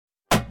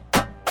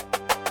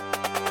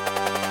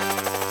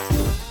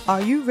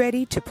Are you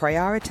ready to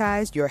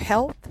prioritize your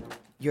health?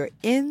 You're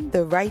in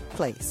the right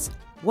place.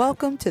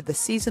 Welcome to the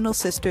Seasonal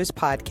Sisters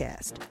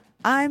podcast.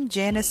 I'm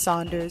Janice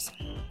Saunders,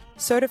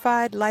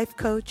 certified life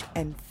coach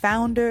and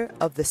founder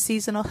of the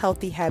Seasonal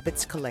Healthy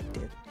Habits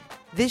Collective.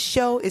 This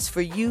show is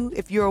for you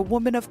if you're a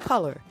woman of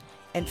color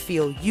and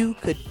feel you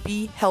could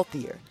be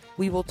healthier.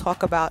 We will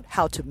talk about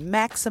how to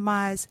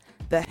maximize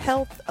the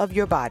health of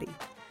your body,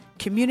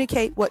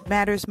 communicate what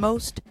matters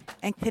most,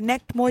 and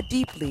connect more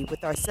deeply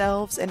with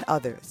ourselves and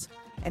others,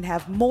 and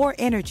have more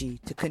energy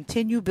to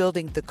continue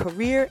building the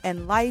career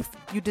and life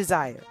you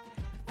desire.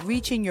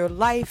 Reaching your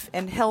life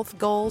and health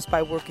goals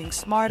by working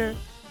smarter,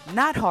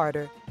 not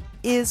harder,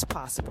 is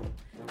possible.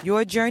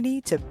 Your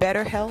journey to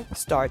better health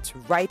starts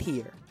right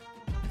here.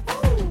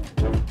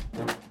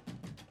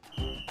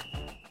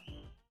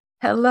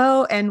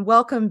 Hello and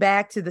welcome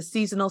back to the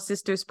Seasonal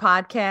Sisters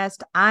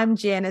podcast. I'm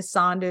Janice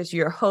Saunders,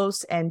 your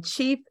host and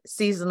chief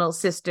seasonal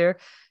sister.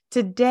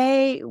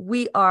 Today,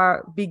 we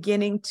are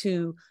beginning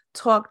to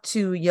talk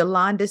to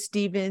Yolanda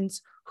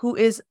Stevens, who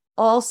is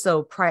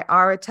also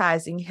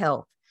prioritizing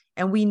health.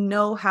 And we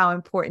know how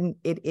important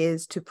it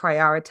is to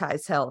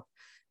prioritize health.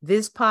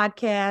 This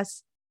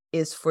podcast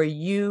is for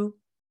you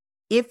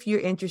if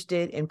you're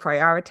interested in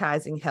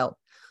prioritizing health.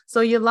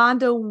 So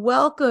Yolanda,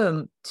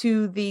 welcome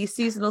to the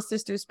Seasonal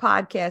Sisters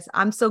podcast.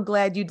 I'm so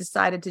glad you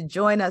decided to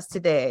join us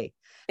today.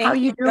 How are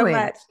you doing? So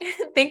much.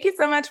 Thank you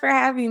so much for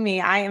having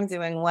me. I am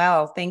doing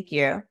well. Thank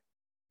you.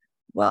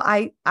 Well,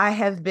 I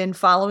have been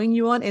following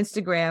you on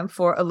Instagram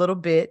for a little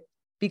bit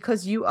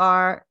because you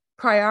are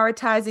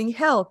prioritizing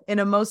health in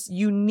a most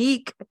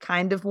unique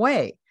kind of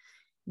way.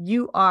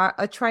 You are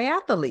a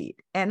triathlete.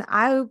 And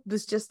I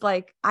was just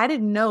like, I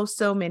didn't know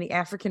so many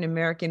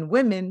African-American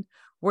women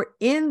were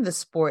in the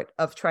sport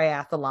of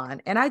triathlon.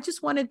 And I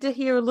just wanted to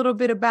hear a little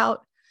bit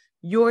about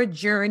your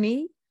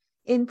journey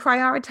in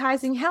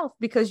prioritizing health,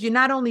 because you're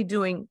not only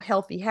doing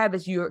healthy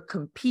habits, you're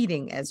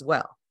competing as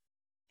well.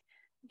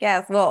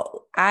 Yes.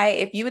 Well,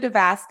 if you would have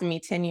asked me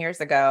 10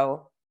 years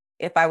ago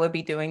if I would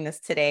be doing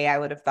this today, I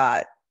would have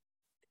thought,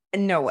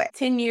 no way.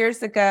 10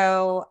 years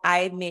ago,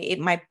 I made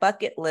my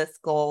bucket list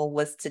goal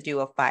was to do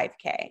a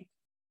 5K.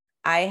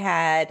 I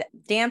had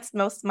danced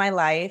most of my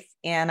life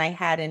and I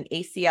had an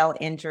ACL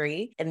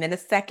injury and then a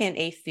second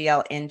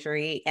ACL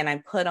injury, and I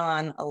put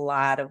on a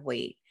lot of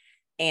weight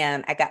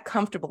and I got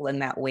comfortable in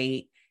that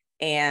weight.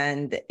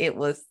 And it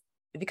was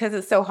because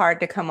it's so hard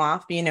to come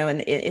off,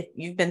 and if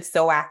you've been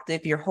so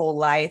active your whole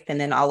life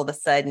and then all of a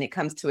sudden it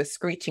comes to a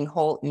screeching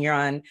halt and you're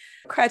on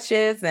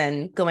crutches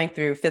and going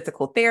through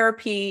physical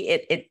therapy,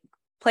 it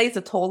plays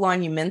a toll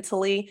on you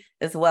mentally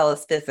as well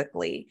as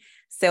physically.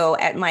 So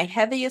at my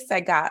heaviest,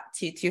 I got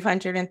to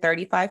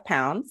 235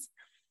 pounds.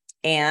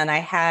 And I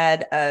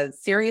had a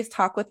serious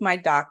talk with my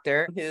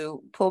doctor,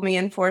 who pulled me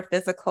in for a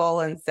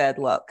physical and said,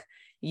 look,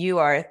 you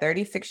are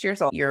 36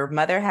 years old. Your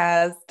mother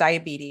has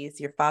diabetes.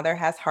 Your father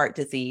has heart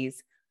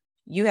disease.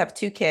 You have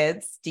 2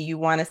 kids. Do you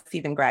want to see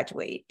them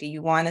graduate? Do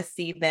you want to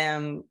see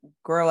them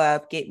grow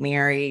up, get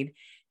married?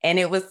 And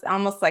it was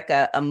almost like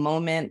a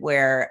moment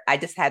where I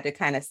just had to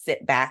kind of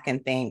sit back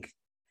and think,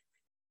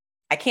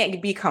 I can't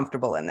be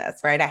comfortable in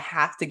this, right? I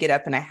have to get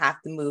up and I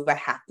have to move. I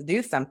have to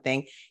do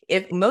something,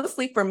 if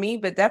mostly for me,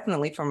 but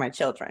definitely for my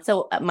children.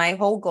 So my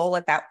whole goal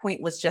at that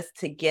point was just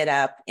to get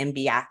up and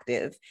be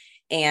active.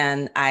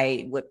 And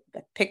I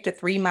picked a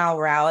 3-mile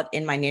route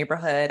in my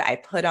neighborhood. I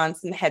put on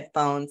some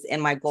headphones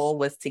and my goal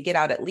was to get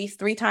out at least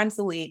 3 times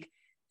a week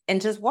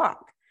and just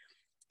walk.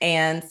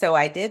 And so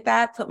I did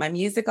that, put my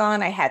music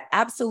on. I had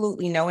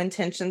absolutely no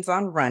intentions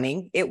on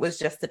running. It was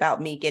just about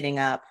me getting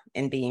up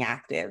and being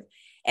active.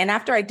 And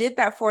after I did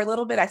that for a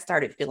little bit, I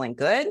started feeling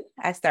good.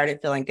 I started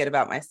feeling good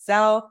about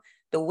myself.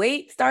 The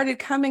weight started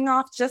coming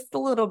off just a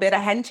little bit. I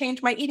hadn't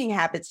changed my eating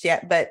habits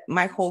yet, but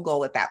my whole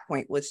goal at that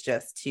point was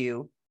just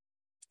to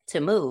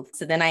move.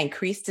 So then I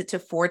increased it to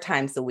 4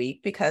 times a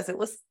week because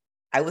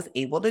I was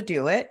able to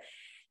do it.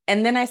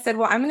 And then I said,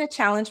 well, I'm going to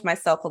challenge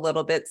myself a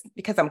little bit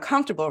because I'm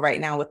comfortable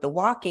right now with the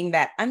walking,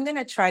 that I'm going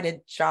to try to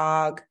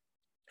jog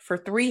for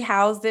 3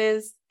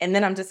 houses. And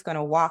then I'm just going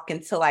to walk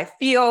until I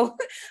feel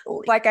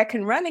like I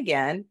can run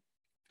again.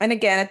 And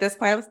again, at this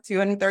point, I was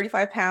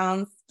 235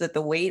 pounds, that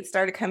the weight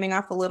started coming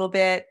off a little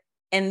bit.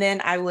 And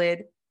then I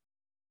would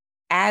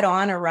add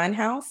on a run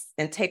house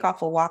and take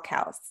off a walk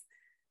house.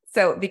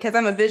 So because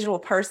I'm a visual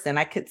person,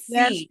 I could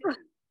see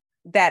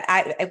that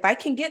if I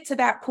can get to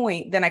that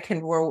point, then I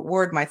can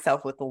reward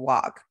myself with a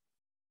walk.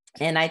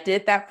 And I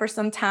did that for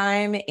some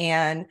time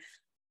and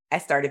I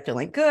started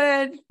feeling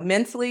good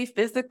mentally,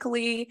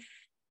 physically,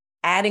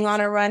 adding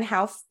on a run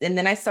house. And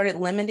then I started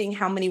limiting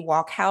how many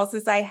walk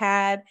houses I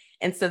had.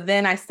 And so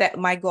then I set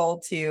my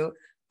goal to,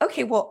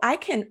 okay, well, I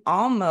can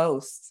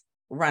almost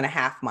run a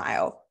half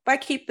mile. If I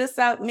keep this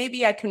out,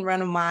 maybe I can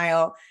run a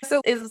mile.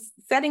 So it's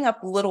setting up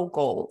little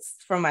goals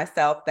for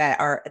myself that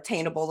are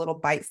attainable, little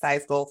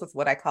bite-sized goals is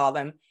what I call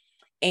them.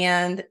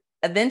 And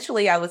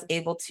eventually I was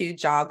able to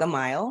jog a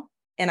mile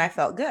and I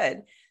felt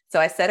good. So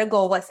I set a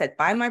goal. I said,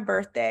 by my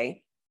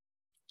birthday,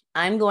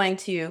 I'm going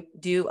to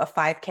do a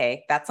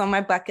 5K. That's on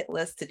my bucket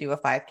list, to do a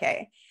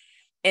 5K.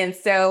 And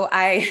so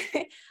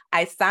I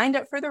I signed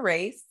up for the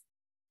race.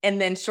 And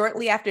then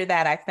shortly after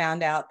that, I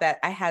found out that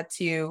I had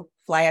to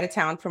fly out of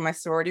town for my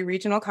sorority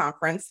regional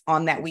conference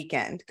on that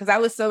weekend because I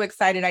was so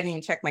excited. I didn't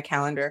even check my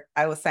calendar.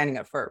 I was signing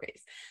up for a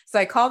race. So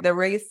I called the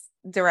race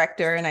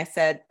director and I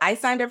said, I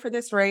signed up for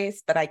this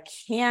race, but I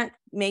can't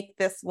make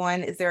this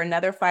one. Is there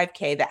another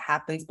 5K that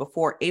happens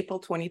before April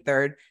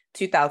 23rd,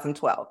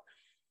 2012?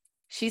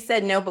 She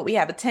said, no, but we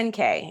have a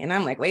 10K. And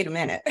I'm like, wait a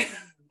minute.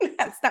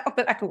 That's not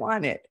what I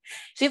wanted.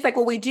 She's like,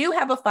 well, we do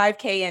have a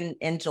 5K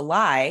in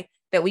July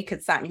that we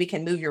could sign, we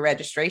can move your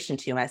registration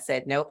to. And I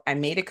said, nope, I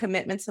made a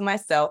commitment to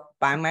myself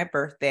by my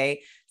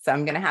birthday. So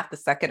I'm going to have to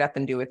suck it up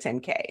and do a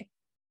 10K.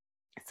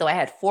 So I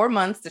had 4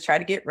 months to try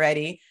to get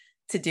ready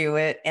to do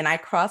it. And I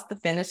crossed the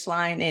finish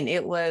line and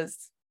it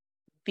was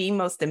the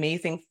most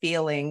amazing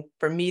feeling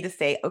for me to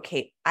say,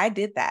 okay, I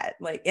did that.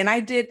 Like, and I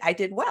did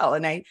well.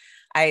 And I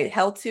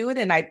held to it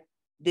and I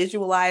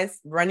visualized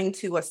running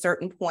to a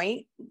certain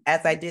point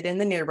as I did in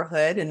the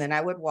neighborhood. And then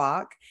I would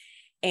walk.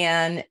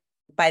 And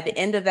by the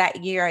end of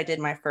that year, I did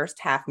my first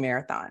half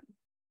marathon.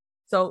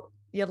 So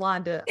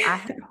Yolanda,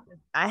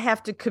 I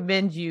have to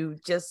commend you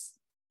just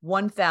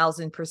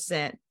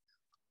 1000%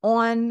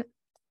 on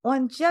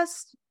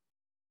just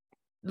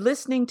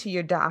listening to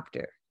your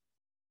doctor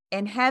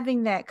and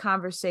having that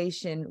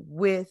conversation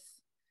with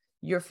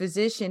your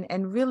physician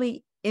and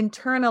really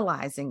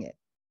internalizing it.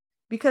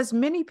 Because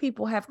many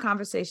people have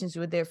conversations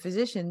with their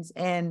physicians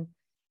and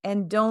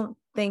don't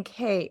think,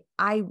 hey,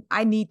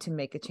 I need to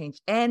make a change.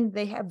 And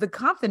they have the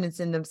confidence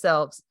in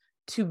themselves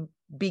to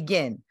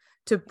begin,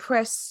 to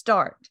press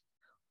start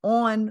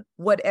on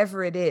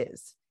whatever it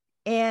is.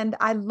 And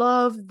I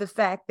love the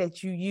fact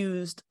that you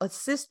used a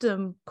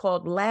system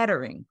called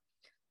laddering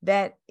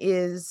that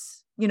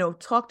is,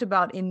 talked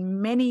about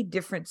in many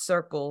different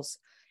circles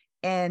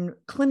and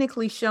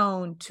clinically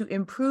shown to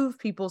improve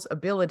people's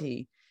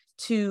ability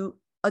to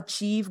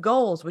achieve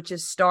goals, which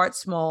is start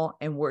small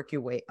and work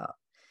your way up.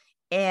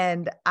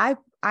 And I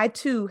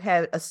too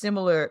had a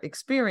similar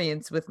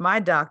experience with my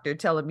doctor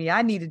telling me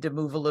I needed to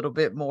move a little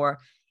bit more.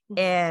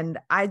 And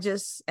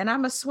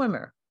I'm a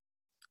swimmer.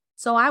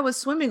 So I was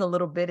swimming a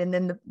little bit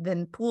and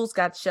then pools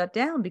got shut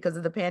down because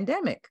of the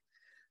pandemic.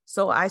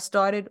 So I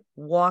started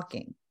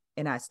walking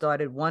and I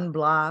started 1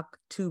 block,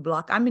 2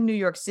 block. I'm in New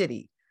York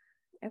City.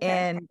 Okay.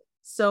 And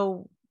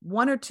so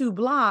 1 or 2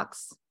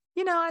 blocks,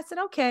 I said,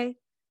 okay.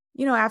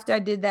 After I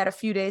did that a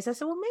few days, I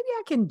said, well, maybe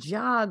I can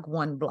jog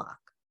 1 block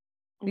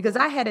because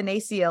I had an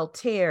ACL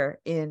tear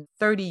in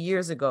 30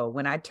 years ago.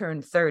 When I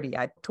turned 30,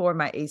 I tore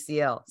my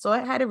ACL. So I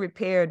had it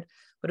repaired,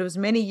 but it was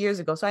many years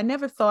ago. So I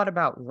never thought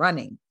about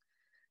running,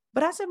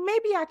 but I said,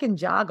 maybe I can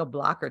jog a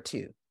block or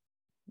 2.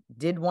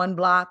 Did 1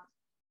 block,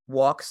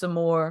 walk some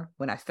more.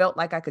 When I felt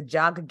like I could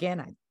jog again,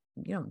 I,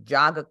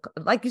 jog,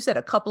 like you said,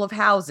 a couple of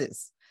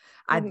houses.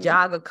 I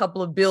jog a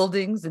couple of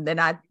buildings and then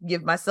I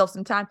give myself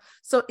some time.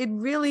 So it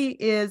really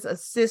is a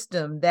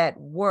system that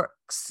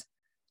works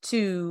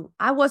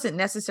I wasn't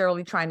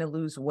necessarily trying to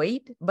lose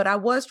weight, but I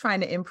was trying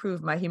to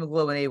improve my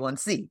hemoglobin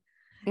A1C.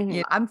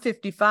 I'm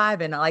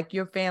 55 and like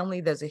your family,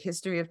 there's a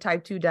history of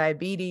type 2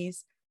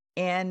 diabetes.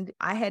 And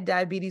I had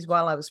diabetes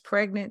while I was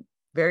pregnant,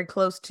 very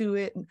close to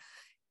it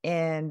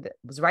and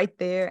was right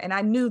there. And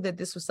I knew that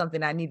this was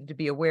something I needed to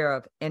be aware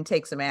of and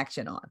take some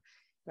action on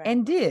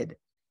and did.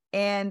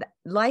 And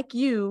like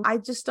you, I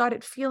just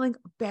started feeling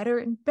better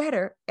and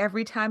better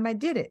every time I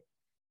did it.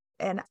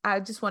 And I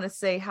just want to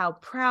say how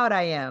proud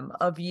I am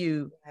of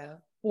you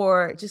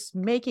for just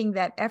making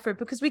that effort,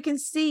 because we can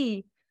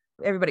see,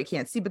 everybody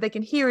can't see, but they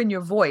can hear in your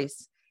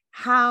voice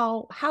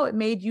how it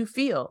made you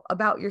feel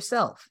about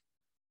yourself.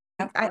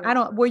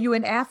 Were you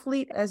an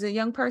athlete as a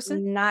young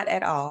person? Not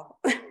at all.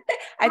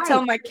 I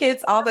tell my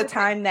kids all the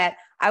time that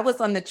I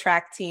was on the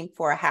track team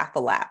for a half a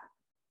lap.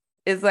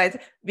 It's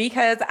like,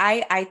 because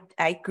I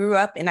grew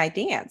up and I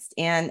danced,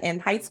 and in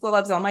high school, I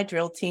was on my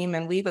drill team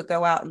and we would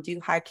go out and do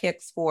high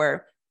kicks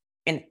for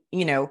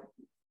a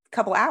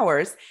couple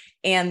hours.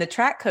 And the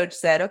track coach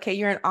said, okay,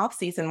 you're in off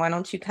season. Why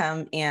don't you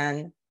come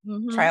and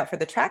try out for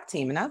the track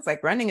team? And I was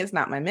like, running is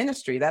not my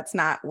ministry. That's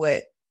not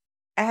what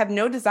I have.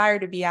 No desire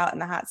to be out in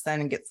the hot sun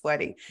and get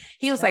sweaty.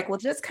 He was like, well,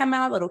 just come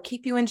out. It'll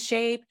keep you in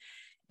shape.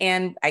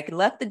 And I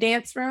left the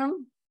dance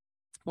room,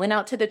 went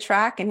out to the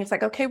track, and he's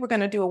like, okay, we're going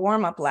to do a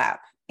warm-up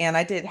lap. And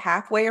I did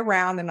halfway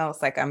around and I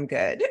was like, I'm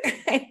good.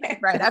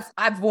 Right.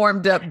 I've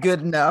warmed up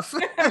good enough.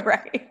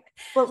 Right.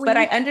 But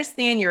I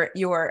understand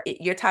your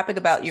topic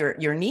about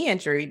your knee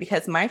injury,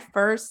 because my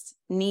first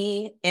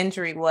knee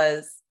injury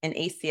was an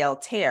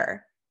ACL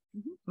tear.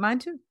 Mine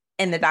too.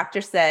 And the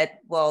doctor said,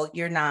 well,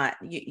 you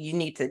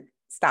need to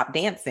stop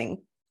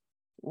dancing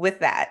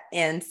with that.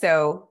 And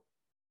so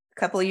a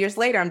couple of years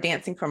later, I'm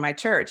dancing for my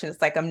church. And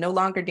it's like, I'm no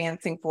longer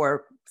dancing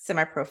for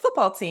semi-pro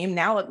football team,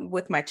 now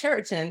with my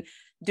church, and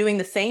doing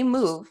the same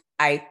move.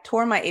 I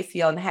tore my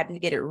ACL and had to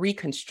get it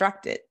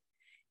reconstructed.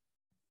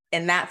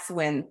 And that's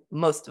when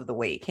most of the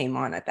weight came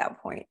on at that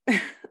point.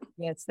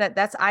 Yes,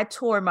 I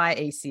tore my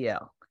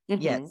ACL.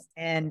 Yes.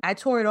 And I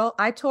tore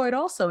it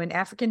also in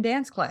African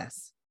dance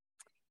class.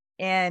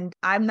 And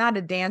I'm not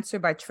a dancer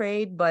by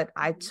trade, but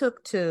I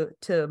took to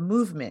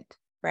movement.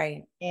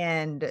 Right.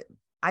 And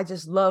I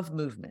just love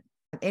movement.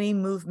 Any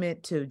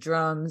movement to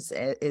drums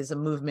is a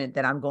movement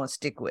that I'm going to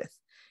stick with.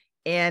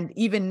 And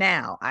even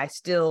now, I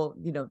still,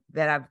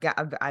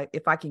 that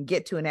if I can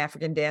get to an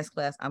African dance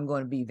class, I'm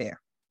going to be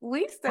there.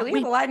 We have a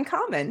lot in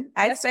common.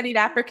 I studied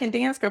African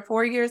dance for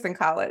 4 years in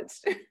college.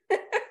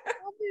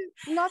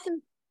 Nothing.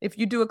 If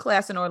you do a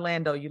class in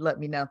Orlando, you let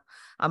me know.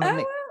 I'm a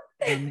mix.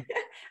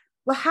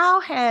 Well,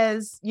 how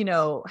has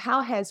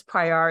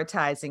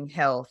prioritizing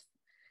health,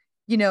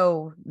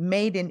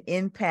 made an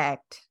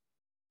impact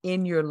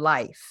in your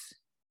life,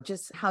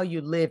 just how you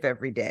live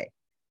every day?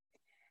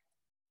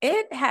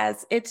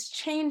 It's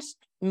changed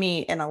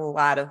me in a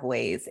lot of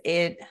ways.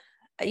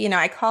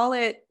 I call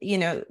it,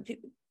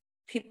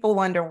 people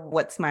wonder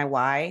what's my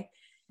why.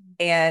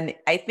 And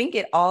I think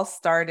it all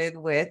started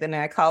with, and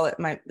I call it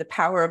the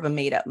power of a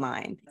made up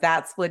mind.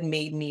 That's what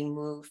made me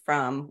move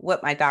from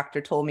what my doctor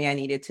told me I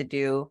needed to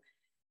do.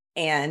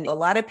 And a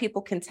lot of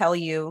people can tell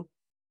you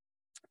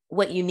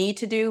what you need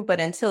to do, but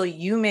until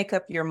you make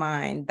up your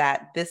mind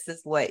that this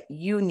is what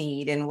you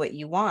need and what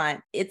you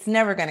want, it's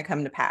never going to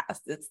come to pass.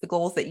 It's the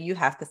goals that you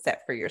have to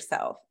set for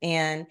yourself.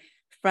 And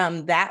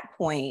from that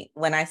point,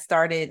 when I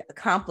started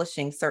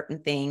accomplishing certain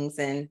things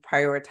and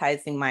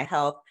prioritizing my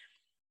health,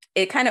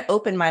 it kind of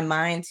opened my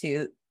mind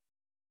to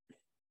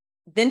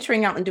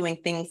venturing out and doing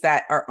things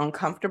that are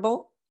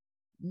uncomfortable,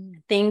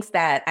 things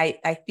that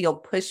I feel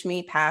push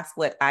me past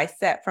what I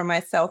set for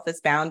myself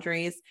as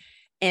boundaries.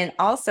 And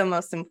also,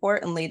 most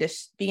importantly, to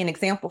be an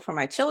example for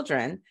my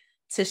children,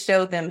 to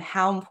show them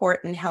how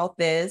important health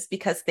is,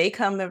 because they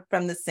come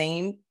from the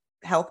same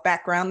health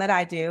background that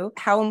I do,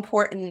 how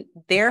important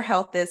their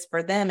health is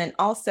for them, and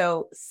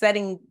also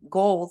setting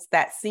goals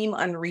that seem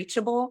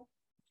unreachable,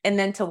 and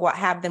then to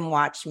have them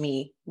watch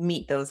me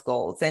meet those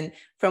goals. And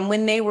from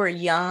when they were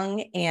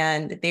young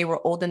and they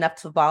were old enough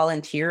to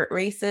volunteer at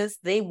races,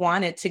 they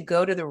wanted to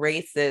go to the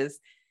races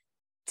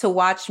to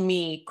watch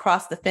me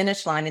cross the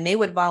finish line, and they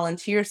would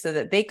volunteer so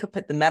that they could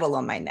put the medal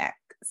on my neck.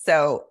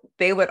 So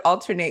they would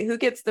alternate who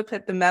gets to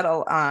put the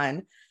medal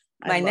on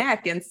my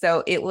neck. And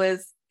so it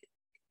was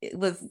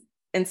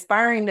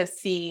inspiring to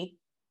see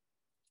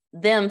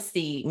them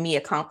see me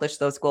accomplish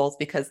those goals,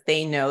 because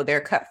they know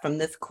they're cut from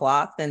this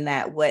cloth, and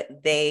that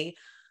what they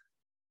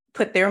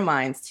put their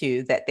minds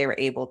to, that they were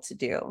able to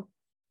do.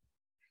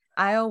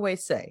 I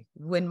always say,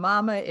 when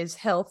mama is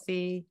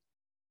healthy,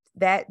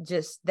 that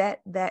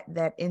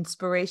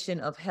inspiration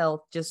of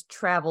health just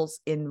travels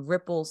and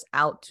ripples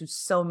out to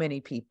so many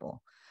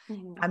people.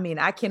 Mm-hmm. I mean,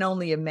 I can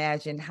only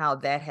imagine how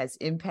that has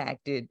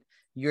impacted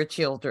your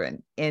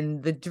children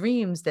and the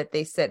dreams that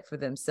they set for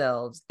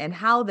themselves and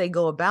how they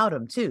go about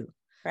them too.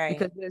 Right.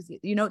 Because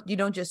you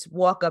don't just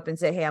walk up and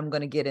say, hey, I'm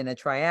going to get in a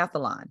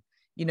triathlon.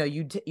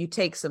 You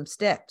take some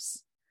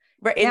steps.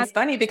 Right. It's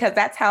funny because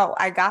that's how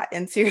I got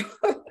into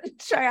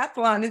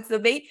triathlon. And so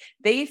they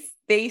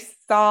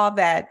saw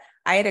that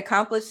I had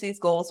accomplished these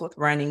goals with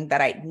running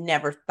that I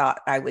never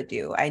thought I would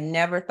do. I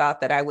never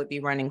thought that I would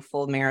be running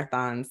full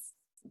marathons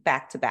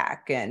back to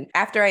back. And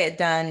after I had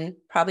done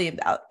probably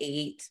about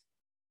 8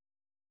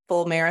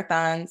 full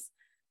marathons,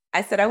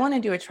 I said, I want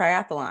to do a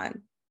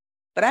triathlon,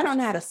 but I don't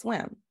know how to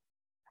swim.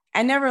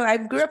 I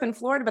grew up in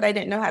Florida, but I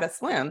didn't know how to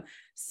swim.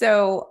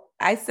 So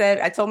I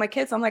told my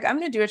kids, I'm like, I'm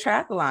going to do a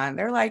triathlon.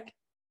 They're like,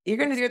 you're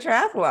going to do a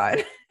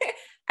triathlon?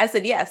 I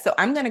said, yeah. So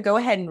I'm going to go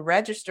ahead and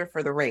register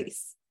for the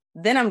race.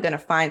 Then I'm going to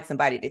find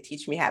somebody to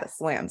teach me how to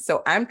swim.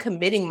 So I'm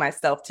committing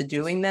myself to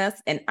doing this,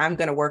 and I'm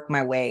going to work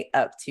my way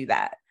up to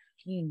that.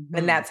 Mm-hmm.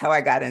 And that's how I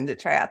got into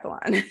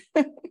triathlon.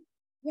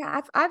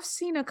 Yeah, I've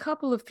seen a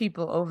couple of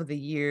people over the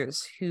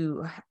years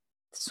who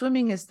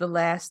swimming is the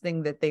last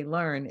thing that they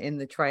learn in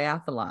the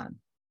triathlon.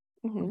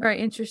 Mm-hmm. Very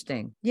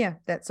interesting. Yeah,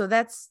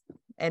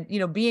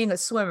 being a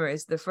swimmer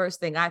is the first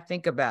thing I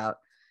think about.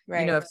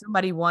 Right. If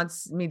somebody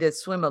wants me to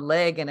swim a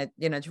leg in a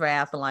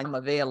triathlon, I'm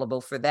available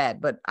for that,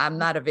 but I'm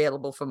not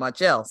available for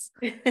much else.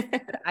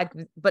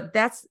 But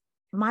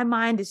my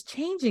mind is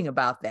changing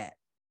about that.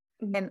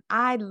 Mm-hmm. And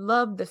I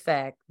love the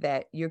fact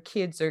that your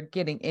kids are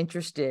getting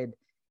interested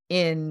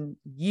in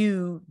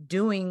you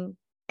doing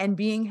and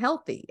being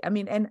healthy. I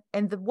mean,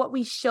 what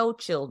we show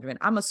children.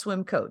 I'm a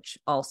swim coach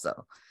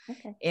also.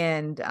 Okay.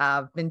 And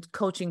I've been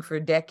coaching for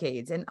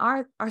decades. And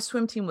our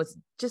swim team was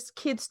just,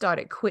 kids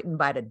started quitting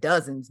by the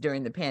dozens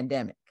during the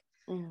pandemic.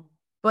 Mm.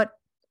 But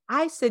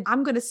I said,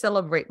 I'm going to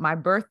celebrate my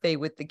birthday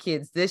with the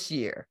kids this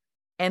year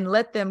and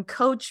let them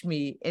coach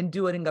me in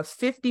doing a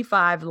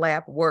 55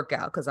 lap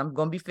workout, because I'm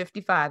going to be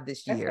 55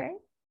 this year. Okay.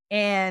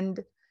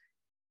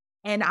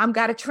 And I'm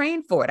got to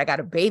train for it. I got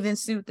a bathing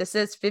suit that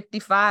says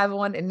 55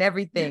 on and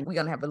everything. We're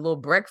going to have a little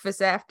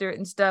breakfast after it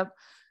and stuff.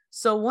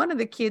 So one of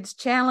the kids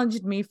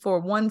challenged me for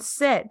one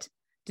set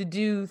to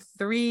do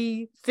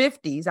 3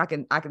 50s.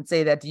 I can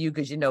say that to you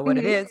because you know what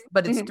it is,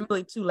 but it's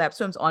really 2 lap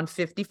swims on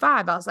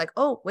 55. I was like,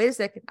 oh, wait a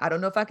second. I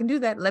don't know if I can do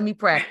that. Let me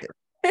practice.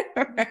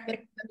 Right.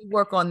 Let me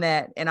work on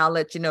that, and I'll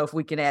let you know if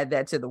we can add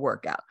that to the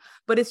workout.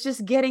 But it's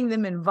just getting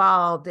them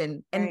involved,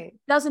 and Right. it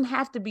doesn't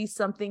have to be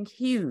something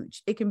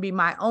huge. It can be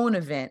my own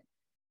event,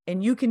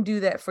 and you can do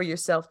that for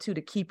yourself too,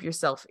 to keep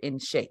yourself in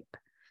shape,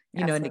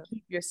 and to Absolutely.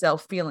 keep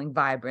yourself feeling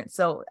vibrant.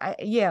 So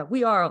yeah,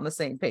 we are on the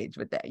same page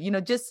with that.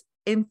 Just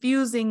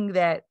infusing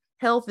that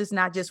health is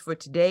not just for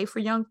today for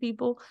young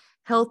people.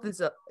 Health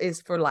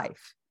is for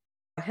life.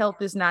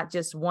 Health is not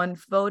just one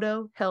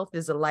photo. Health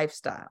is a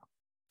lifestyle.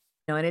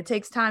 And it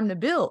takes time to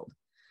build.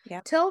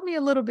 Yeah. Tell me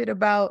a little bit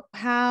about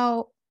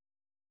how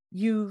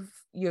your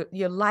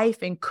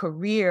life and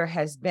career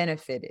has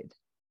benefited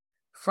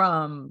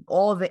from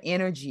all the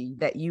energy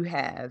that you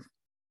have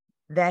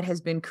that has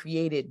been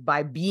created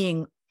by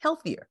being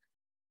healthier.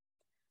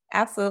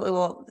 Absolutely.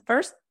 Well,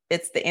 first,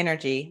 it's the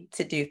energy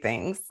to do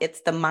things.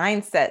 It's the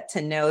mindset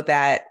to know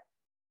that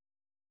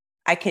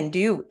I can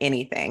do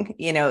anything.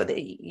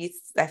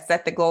 I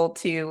set the goal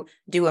to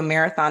do a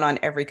marathon on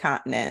every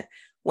continent.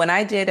 When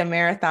I did a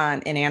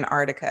marathon in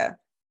Antarctica,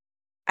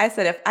 I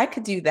said, if I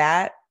could do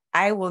that,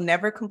 I will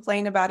never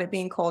complain about it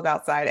being cold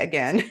outside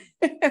again.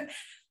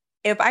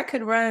 If I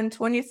could run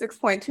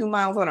 26.2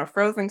 miles on a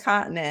frozen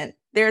continent,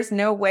 there's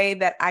no way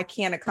that I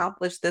can't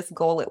accomplish this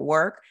goal at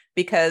work,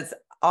 because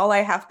all I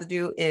have to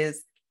do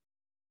is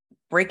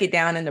break it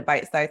down into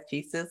bite-sized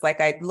pieces.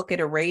 Like, I look at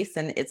a race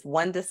and it's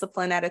one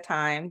discipline at a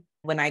time.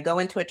 When I go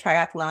into a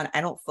triathlon, I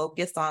don't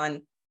focus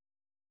on,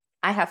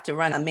 I have to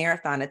run a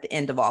marathon at the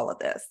end of all of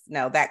this.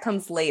 No, that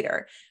comes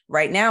later.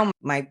 Right now,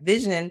 my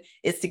vision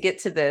is to get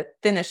to the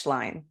finish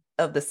line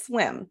of the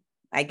swim.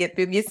 I get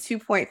through these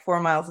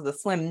 2.4 miles of the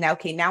swim. Now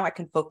I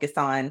can focus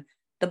on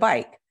the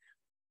bike.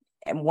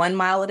 And 1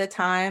 mile at a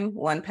time,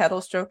 one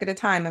pedal stroke at a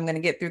time, I'm going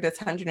to get through this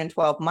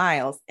 112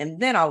 miles. And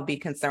then I'll be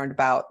concerned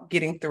about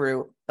getting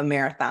through a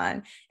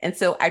marathon. And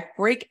so I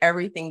break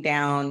everything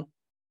down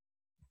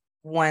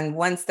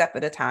one step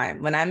at a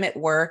time. When I'm at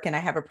work and I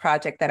have a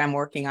project that I'm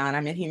working on,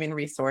 I'm in human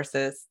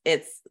resources.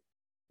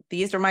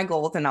 These are my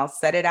goals, and I'll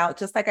set it out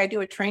just like I do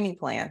a training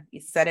plan.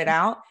 You set it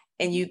out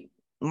and you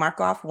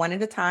mark off one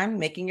at a time,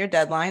 making your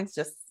deadlines.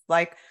 Just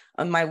like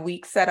on my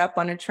week set up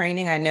on a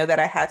training, I know that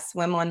I have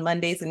swim on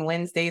Mondays and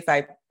Wednesdays.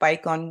 I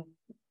bike on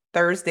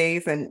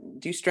Thursdays and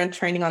do strength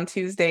training on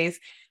Tuesdays.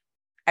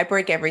 I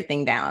break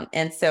everything down.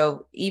 And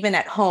so even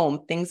at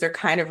home, things are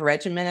kind of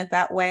regimented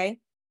that way.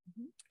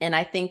 And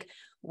I think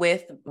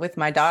with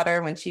my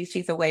daughter, when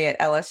she's away at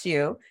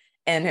LSU,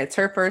 and it's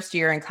her first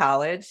year in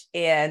college,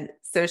 and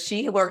so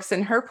she works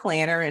in her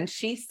planner and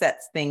she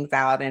sets things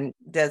out and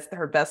does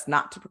her best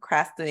not to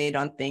procrastinate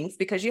on things,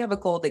 because you have a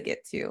goal to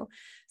get to.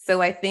 So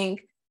I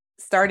think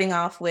starting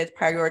off with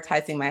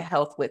prioritizing my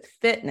health with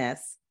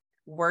fitness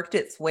worked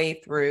its way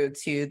through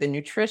to the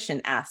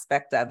nutrition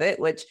aspect of it,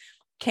 which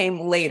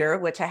came later,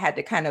 which I had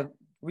to kind of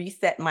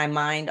reset my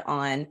mind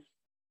on.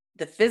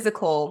 The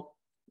physical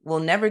will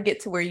never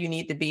get to where you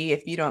need to be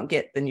if you don't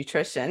get the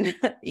nutrition,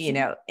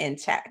 in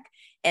check.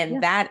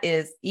 And that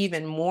is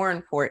even more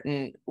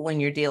important when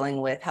you're dealing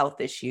with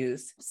health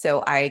issues.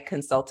 So I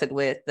consulted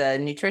with the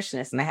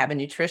nutritionist, and I have a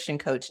nutrition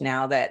coach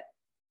now that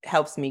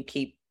helps me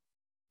keep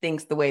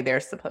things the way they're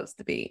supposed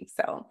to be.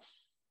 So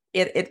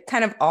it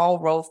kind of all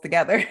rolls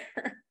together.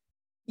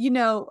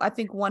 I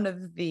think one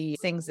of the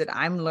things that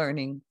I'm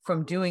learning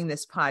from doing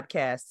this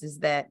podcast is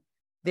that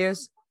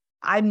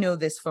I know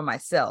this for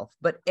myself,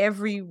 but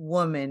every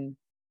woman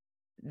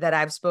that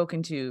I've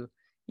spoken to,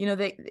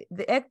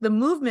 the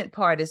movement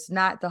part is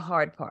not the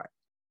hard part.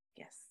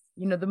 Yes.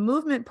 The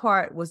movement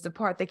part was the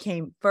part that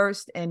came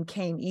first and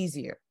came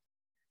easier.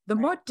 The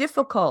more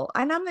difficult,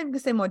 and I'm not going to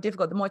say more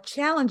difficult, the more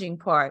challenging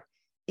part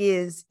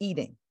is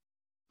eating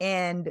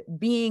and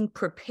being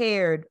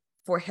prepared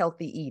for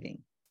healthy eating.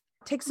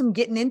 It takes some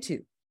getting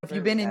into. If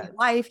you've been in your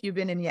life, you've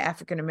been in your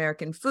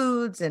African-American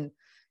foods and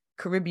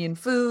Caribbean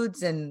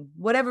foods and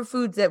whatever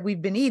foods that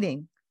we've been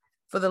eating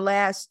for the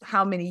last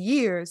how many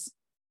years,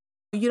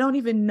 you don't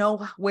even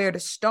know where to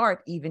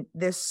start even.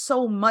 There's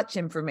so much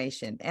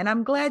information. And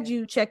I'm glad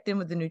you checked in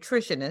with the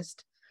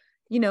nutritionist,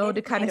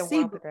 to kind of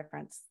see the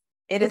difference.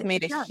 It has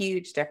made a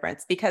huge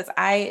difference, because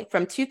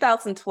from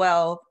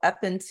 2012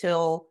 up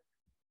until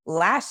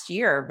last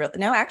year,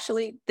 no,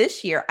 actually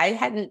this year, I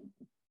hadn't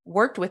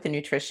worked with a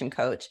nutrition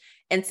coach.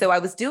 And so I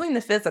was doing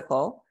the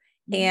physical,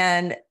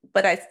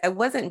 but I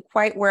wasn't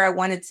quite where I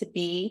wanted to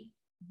be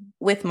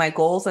with my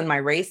goals and my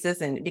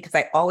races. And because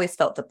I always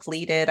felt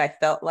depleted, I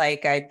felt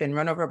like I'd been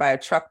run over by a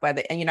truck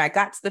and I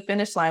got to the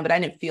finish line, but I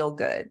didn't feel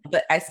good.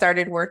 But I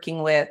started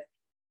working with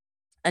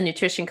a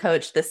nutrition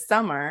coach this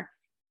summer,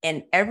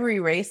 and every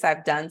race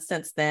I've done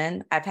since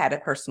then, I've had a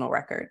personal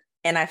record,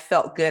 and I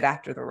felt good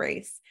after the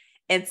race.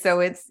 And so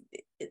it's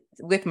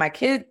with my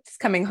kids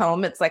coming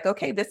home, it's like,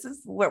 okay, this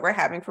is what we're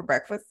having for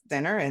breakfast,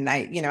 dinner. And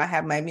I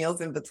have my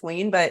meals in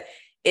between, but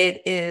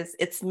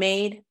it's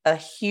made a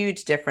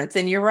huge difference.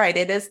 And you're right,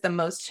 it is the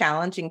most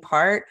challenging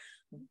part,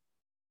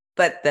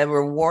 but the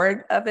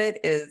reward of it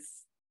is,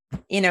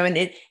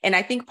 and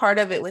I think part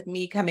of it with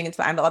me coming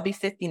into, I'll be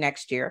 50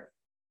 next year.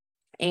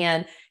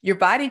 and your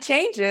body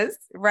changes,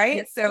 right?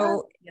 Yes,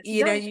 So,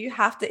 yes, you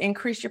have to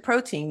increase your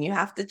protein. You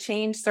have to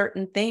change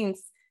certain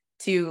things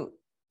to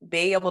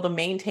be able to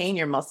maintain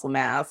your muscle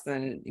mass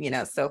and,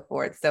 so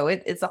forth. So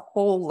it's a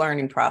whole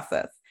learning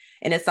process.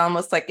 And it's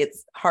almost like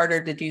it's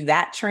harder to do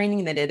that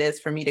training than it is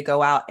for me to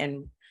go out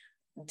and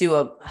do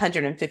a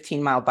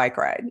 115-mile bike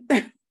ride.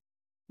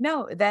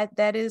 No,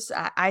 that is,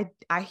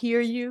 I hear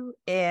you.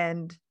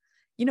 And,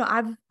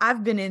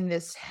 I've been in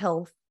this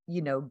health,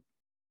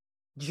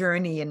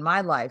 journey in my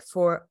life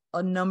for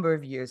a number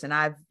of years, and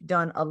I've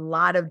done a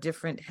lot of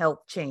different health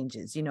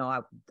changes.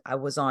 I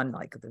was on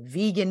like the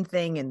vegan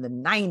thing in the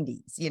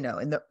 90s,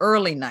 in the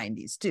early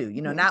 90s too,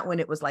 not when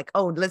it was like,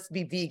 oh, let's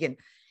be vegan.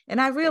 And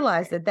I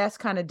realized that that's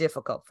kind of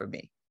difficult for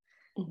me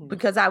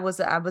because I was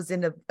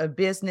in a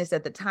business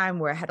at the time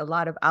where I had a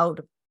lot of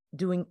out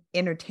doing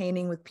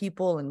entertaining with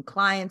people and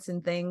clients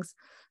and things,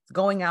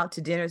 going out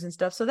to dinners and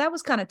stuff. So that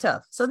was kind of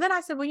tough. So then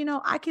I said,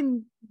 well, I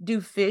can do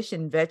fish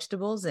and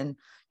vegetables, and,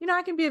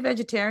 I can be a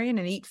vegetarian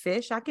and eat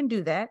fish. I can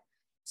do that.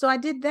 So I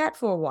did that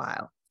for a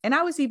while. And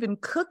I was even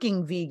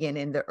cooking vegan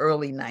in the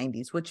early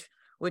 90s,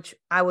 which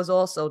I was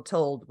also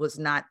told was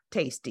not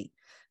tasty.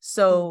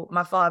 So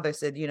my father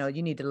said, you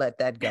need to let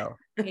that go.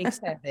 Eggs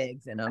have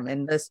eggs in them,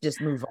 and let's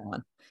just move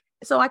on.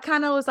 So I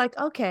kind of was like,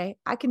 okay,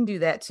 I can do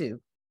that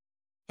too.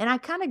 And I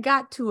kind of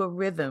got to a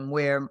rhythm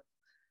where,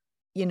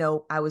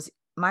 I was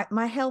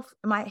my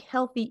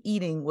healthy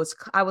eating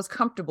I was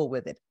comfortable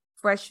with it.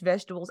 Fresh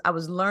vegetables. I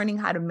was learning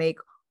how to make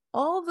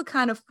all the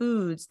kind of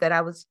foods that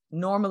I was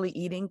normally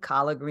eating,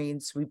 collard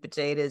greens, sweet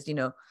potatoes,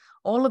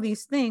 all of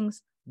these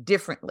things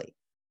differently.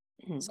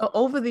 So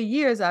over the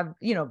years, I've,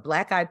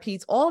 black eyed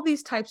peas, all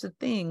these types of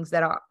things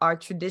that are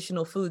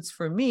traditional foods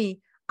for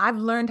me, I've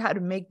learned how to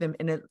make them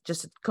in a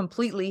just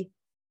completely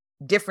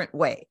different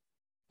way.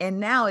 And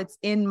now it's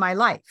in my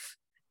life,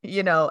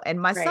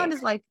 and my son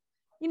is like,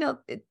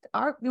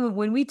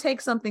 when we take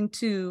something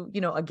to,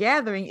 a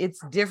gathering, it's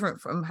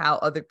different from how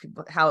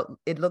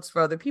it looks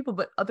for other people,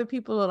 but other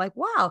people are like,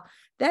 wow,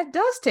 that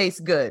does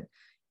taste good.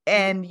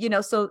 And,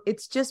 so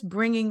it's just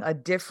bringing a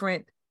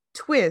different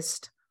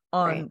twist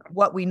on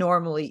what we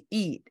normally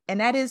eat.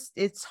 And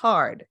it's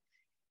hard.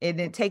 And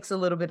it takes a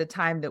little bit of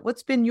time.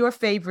 What's been your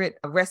favorite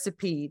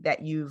recipe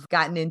that you've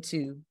gotten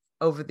into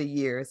over the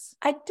years?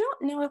 I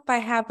don't know if I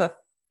have a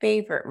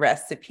favorite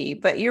recipe,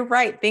 but you're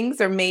right. Things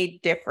are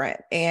made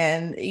different.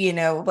 And,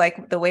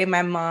 like the way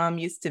my mom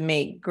used to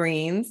make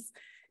greens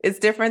is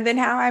different than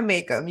how I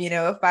make them.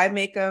 If I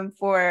make them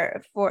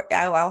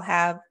I'll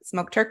have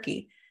smoked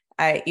turkey.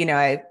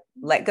 I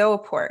let go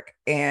of pork,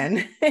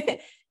 and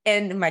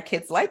and my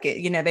kids like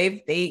it.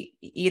 They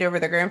eat over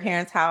their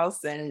grandparents'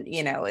 house, and,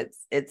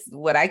 it's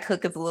what I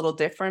cook is a little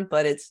different,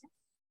 but it's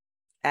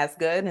as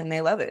good and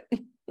they love it.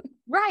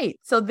 Right.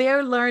 So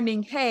they're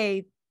learning,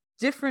 hey,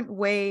 different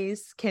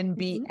ways can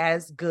be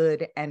as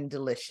good and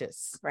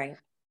delicious. Right.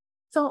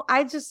 So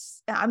I'm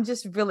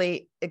just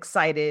really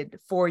excited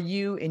for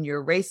you in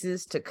your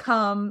races to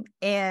come.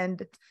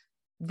 And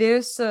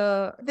there's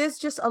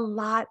just a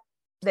lot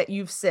that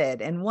you've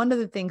said. And one of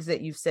the things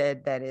that you've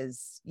said that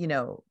is,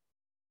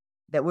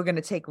 that we're going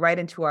to take right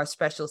into our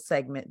special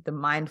segment, the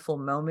mindful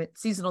moment,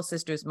 Seasonal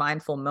Sisters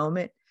Mindful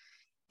Moment,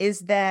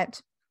 is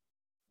that,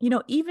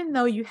 even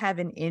though you have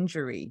an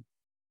injury,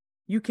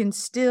 you can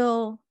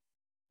still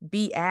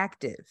be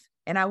active.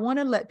 And I want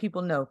to let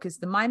people know, because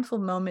the mindful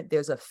moment,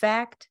 there's a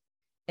fact,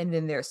 and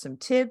then there's some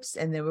tips,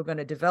 and then we're going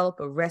to develop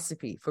a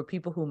recipe for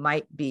people who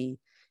might be,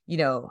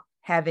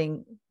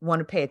 want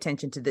to pay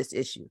attention to this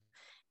issue.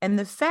 And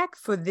the fact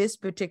for this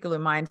particular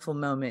mindful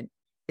moment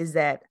is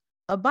that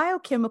a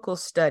biochemical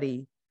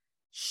study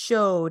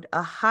showed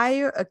a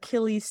higher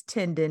Achilles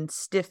tendon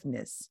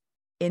stiffness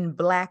in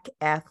Black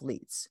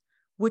athletes,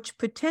 which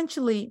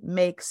potentially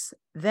makes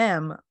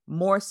them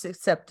more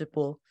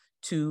susceptible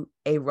to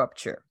a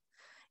rupture.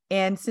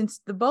 And since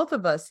the both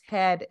of us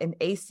had an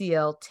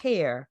ACL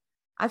tear,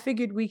 I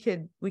figured we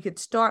could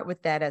start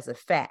with that as a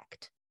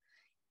fact.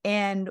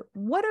 And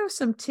what are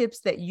some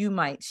tips that you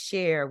might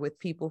share with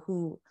people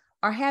who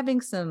are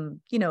having some,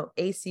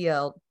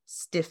 ACL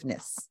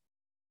stiffness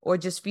or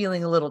just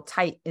feeling a little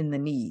tight in the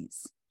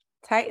knees?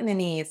 Tight in the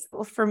knees.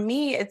 Well, for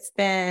me, it's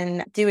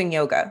been doing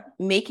yoga,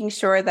 making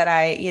sure that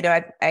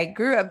I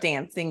grew up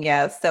dancing.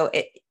 Yeah. So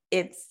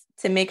it's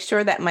to make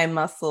sure that my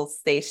muscles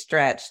stay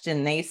stretched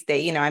and they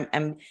stay,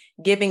 I'm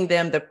giving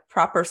them the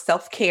proper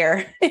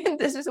self-care.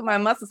 This is my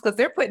muscles, because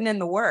they're putting in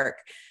the work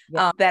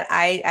that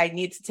I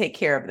need to take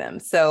care of them.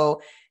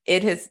 So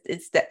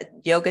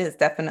yoga has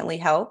definitely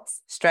helped.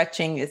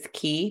 Stretching is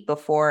key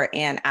before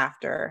and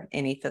after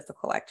any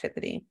physical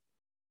activity.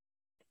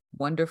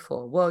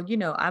 Wonderful. Well,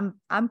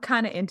 I'm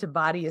kind of into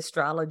body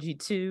astrology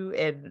too.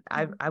 And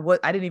I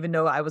didn't even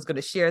know I was going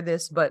to share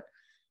this, but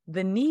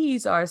the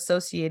knees are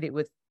associated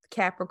with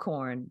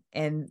Capricorn,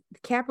 and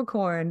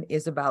Capricorn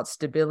is about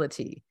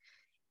stability.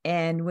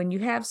 And when you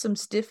have some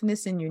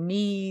stiffness in your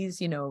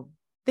knees,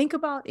 think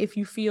about if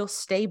you feel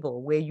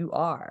stable where you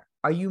are.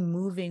 Are you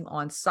moving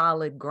on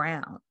solid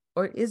ground,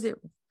 or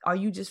are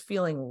you just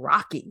feeling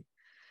rocky?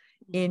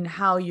 in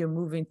how you're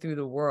moving through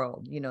the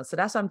world, so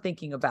that's what I'm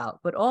thinking about.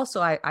 But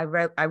also I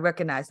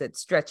recognize that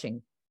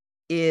stretching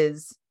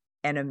is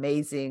an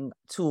amazing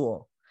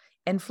tool,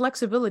 and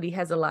flexibility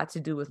has a lot to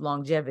do with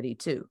longevity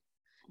too.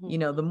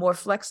 The more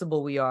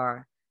flexible we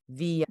are,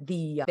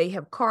 they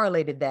have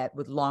correlated that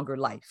with longer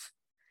life.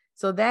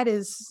 So that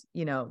is,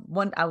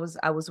 I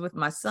was with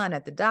my son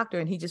at the doctor,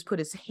 and he just put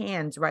his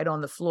hands right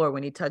on the floor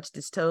when he touched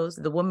his toes.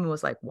 The woman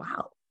was like,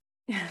 wow.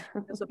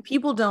 So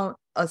people don't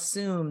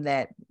assume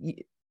that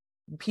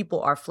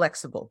people are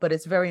flexible, but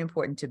it's very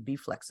important to be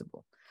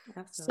flexible.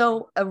 Absolutely.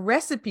 So a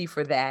recipe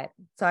for that.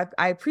 So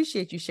I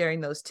appreciate you sharing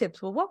those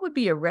tips. Well, what would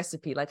be a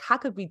recipe? Like, how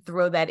could we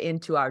throw that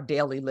into our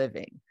daily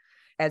living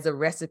as a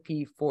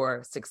recipe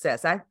for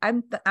success?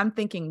 I'm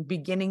thinking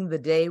beginning the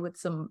day with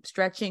some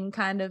stretching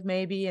kind of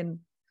maybe. And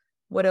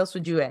what else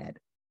would you add?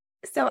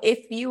 So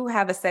if you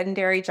have a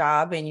sedentary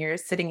job and you're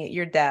sitting at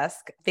your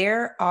desk,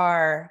 there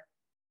are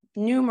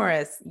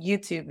numerous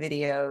YouTube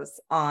videos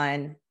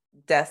on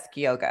desk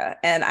yoga.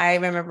 And I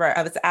remember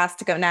I was asked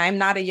to go. Now, I'm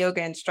not a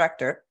yoga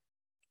instructor,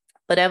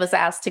 but I was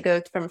asked to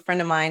go from a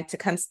friend of mine to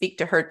come speak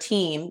to her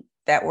team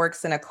that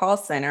works in a call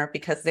center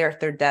because they're at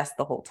their desk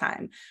the whole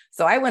time.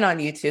 So I went on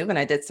YouTube and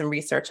I did some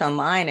research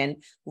online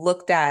and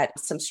looked at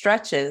some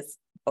stretches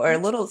or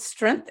little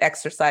strength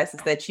exercises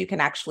that you can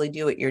actually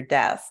do at your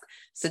desk.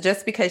 So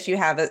just because you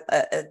have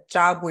a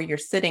job where you're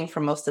sitting for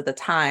most of the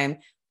time,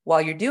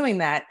 while you're doing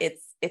that,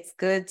 it's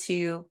good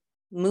to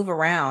move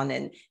around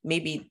and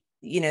maybe,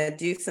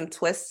 do some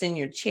twists in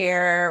your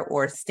chair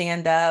or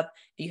stand up.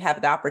 If you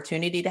have the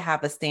opportunity to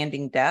have a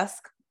standing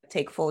desk,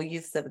 take full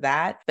use of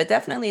that. But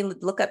definitely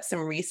look up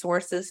some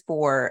resources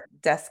for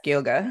desk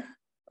yoga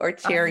or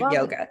chair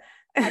yoga.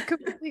 I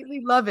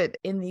completely love it.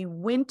 In the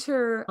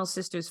Winter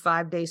Sisters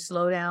 5-Day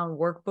Slowdown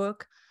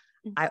workbook,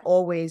 I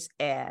always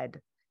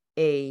add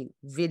a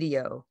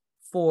video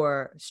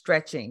for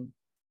stretching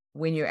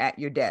when you're at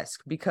your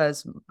desk,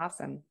 because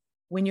awesome.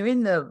 When you're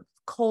in the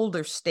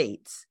colder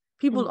states,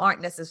 people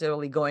aren't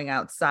necessarily going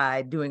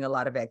outside doing a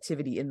lot of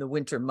activity in the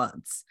winter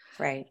months.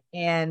 Right.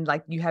 And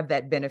like you have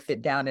that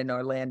benefit down in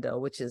Orlando,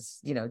 which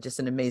is, just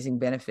an amazing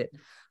benefit.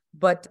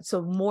 But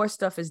so more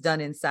stuff is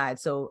done inside.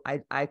 So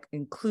I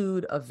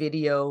include a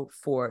video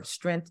for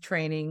strength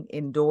training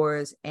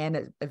indoors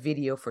and a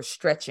video for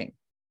stretching.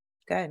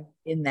 Good.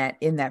 In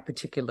that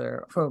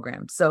particular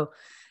program. So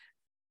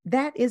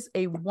that is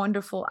a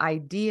wonderful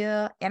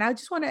idea. And I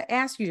just want to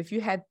ask you if you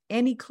have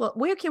any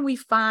where can we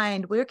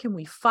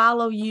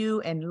follow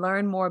you and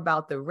learn more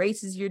about the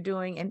races you're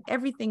doing and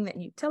everything that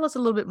you tell us a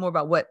little bit more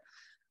about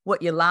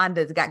what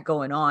Yolanda's got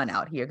going on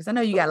out here, because I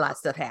know you got a lot of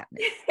stuff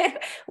happening.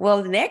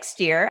 Well,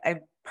 next year, I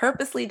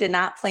purposely did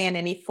not plan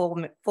any full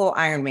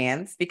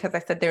Ironmans because I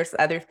said there's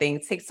other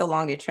things. It takes so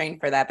long to train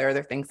for that. There are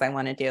other things I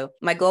want to do.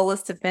 My goal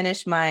is to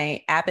finish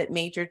my Abbott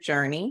Major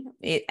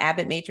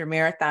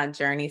Marathon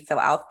journey. So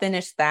I'll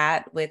finish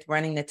that with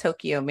running the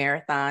Tokyo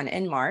Marathon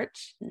in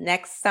March.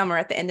 Next summer,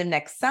 at the end of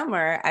next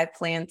summer, I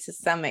plan to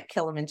summit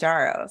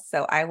Kilimanjaro.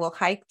 So I will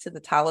hike to the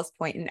tallest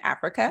point in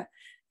Africa.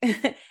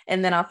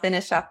 And then I'll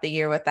finish off the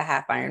year with the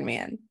half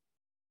Ironman.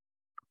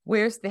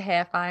 Where's the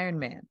half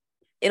Ironman?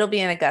 It'll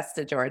be in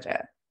Augusta,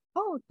 Georgia.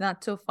 Oh,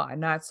 not so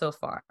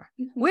far.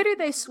 Where do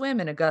they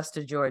swim in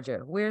Augusta,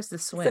 Georgia? Where's the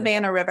swim?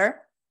 Savannah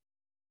River.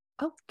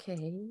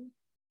 Okay.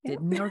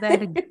 Didn't know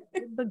that,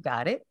 but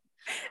got it.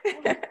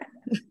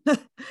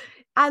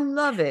 I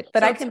love it.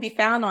 But I can be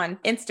found on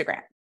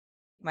Instagram.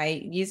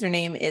 My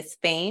username is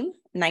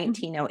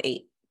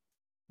Fame1908.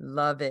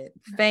 Love it.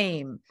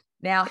 Fame.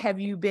 Now, have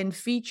you been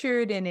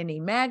featured in any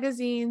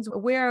magazines?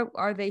 Where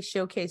are they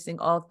showcasing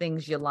all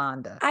things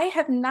Yolanda? I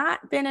have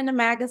not been in a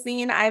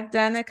magazine. I've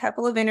done a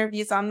couple of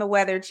interviews on the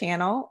Weather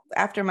Channel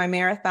after my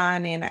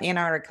marathon in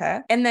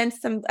Antarctica, and then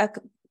a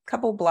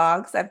couple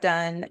blogs I've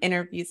done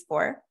interviews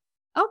for.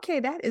 Okay,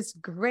 that is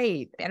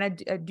great.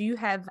 And do you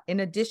have,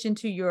 in addition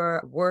to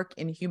your work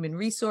in human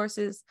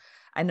resources,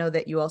 I know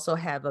that you also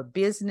have a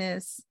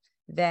business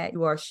that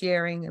you are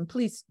sharing, and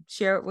please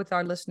share it with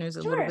our listeners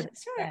a little bit.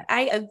 Sure.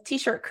 I am a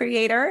t-shirt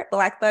creator,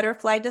 Black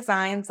Butterfly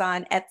Designs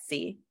on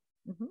Etsy.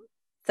 Mm-hmm.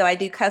 So I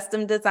do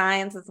custom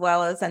designs as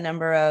well as a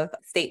number of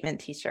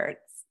statement t-shirts.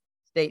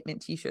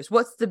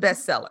 What's the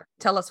bestseller?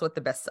 Tell us what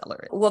the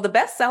bestseller is. Well, the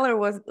bestseller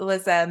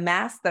was a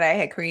mask that I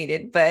had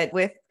created, but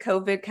with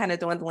COVID kind of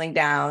dwindling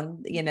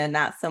down,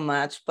 not so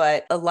much.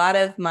 But a lot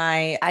of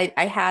I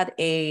had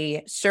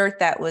a shirt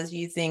that was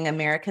using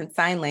American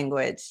Sign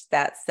Language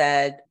that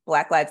said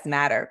Black Lives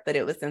Matter, but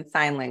it was in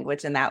sign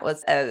language. And that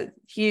was a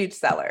huge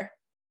seller.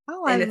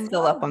 Oh, and it's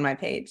still up on my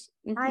page.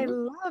 Mm-hmm. I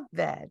love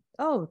that.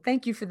 Oh,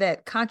 thank you for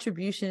that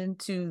contribution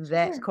to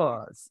that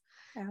cause.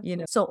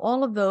 Yeah. So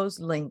all of those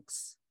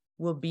links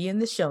will be in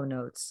the show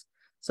notes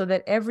so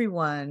that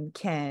everyone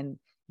can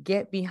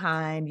get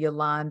behind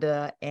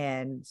Yolanda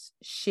and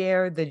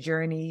share the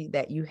journey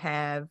that you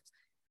have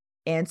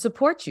and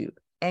support you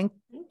and,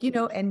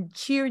 and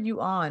cheer you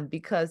on,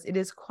 because it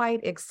is quite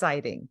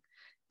exciting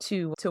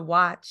to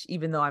watch,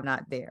 even though I'm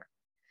not there.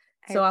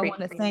 So I want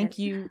to thank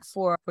you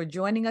for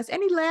joining us.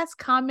 Any last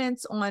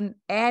comments on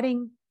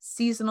adding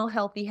seasonal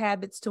healthy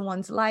habits to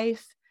one's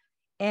life,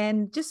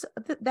 and just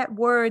that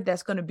word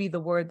that's going to be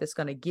the word that's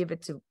going to give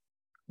it to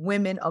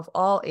women of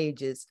all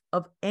ages,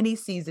 of any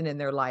season in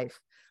their life,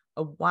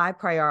 of why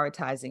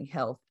prioritizing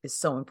health is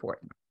so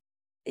important.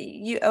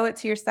 You owe it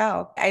to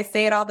yourself. I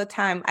say it all the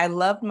time. I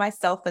loved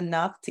myself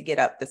enough to get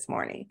up this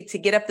morning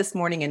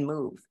and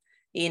move.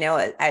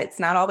 It's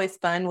not always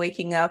fun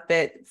waking up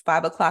at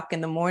 5 o'clock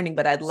in the morning,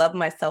 but I love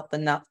myself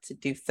enough to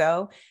do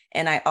so.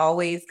 And I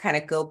always kind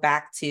of go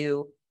back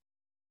to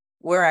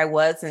where I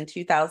was in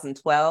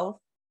 2012.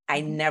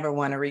 I never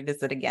want to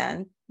revisit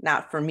again.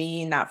 Not for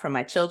me, not for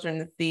my children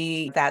to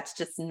see. That's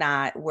just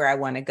not where I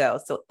want to go.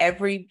 So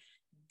every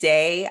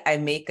day I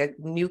make a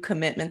new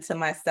commitment to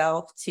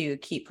myself to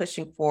keep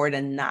pushing forward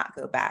and not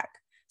go back.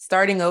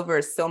 Starting over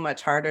is so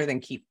much harder than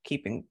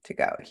keeping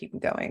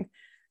going.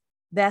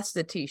 That's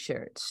the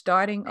t-shirt.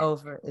 Starting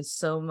over is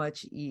so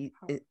much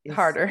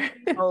harder.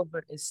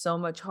 Over is so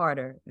much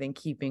harder than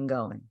keeping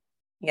going.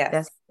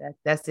 Yes.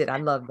 That's it. I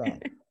love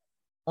that.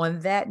 On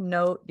that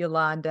note,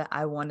 Yolanda,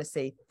 I want to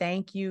say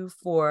thank you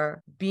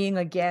for being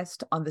a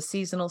guest on the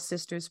Seasonal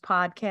Sisters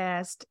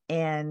podcast.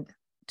 And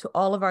to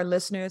all of our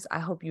listeners, I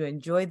hope you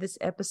enjoyed this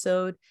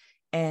episode.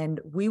 And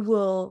we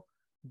will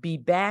be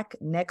back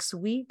next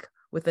week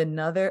with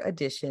another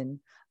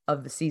edition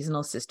of the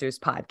Seasonal Sisters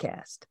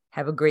podcast.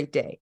 Have a great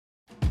day.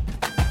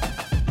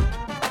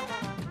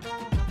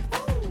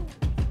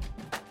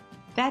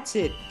 That's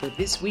it for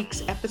this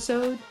week's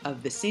episode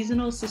of the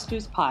Seasonal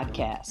Sisters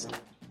podcast.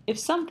 If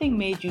something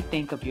made you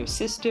think of your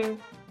sister,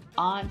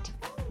 aunt,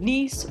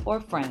 niece, or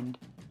friend,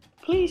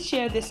 please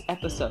share this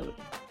episode.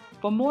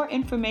 For more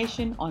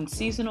information on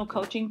seasonal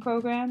coaching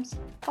programs,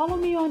 follow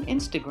me on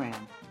Instagram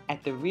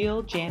at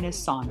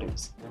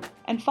 @TheRealJaniceSaunders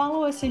and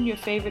follow us in your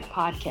favorite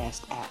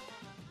podcast app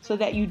so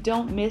that you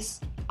don't miss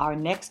our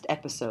next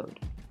episode.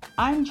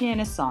 I'm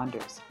Janice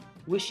Saunders,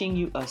 wishing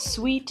you a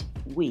sweet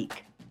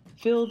week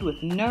filled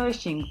with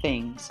nourishing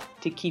things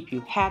to keep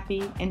you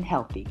happy and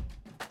healthy.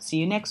 See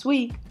you next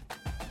week.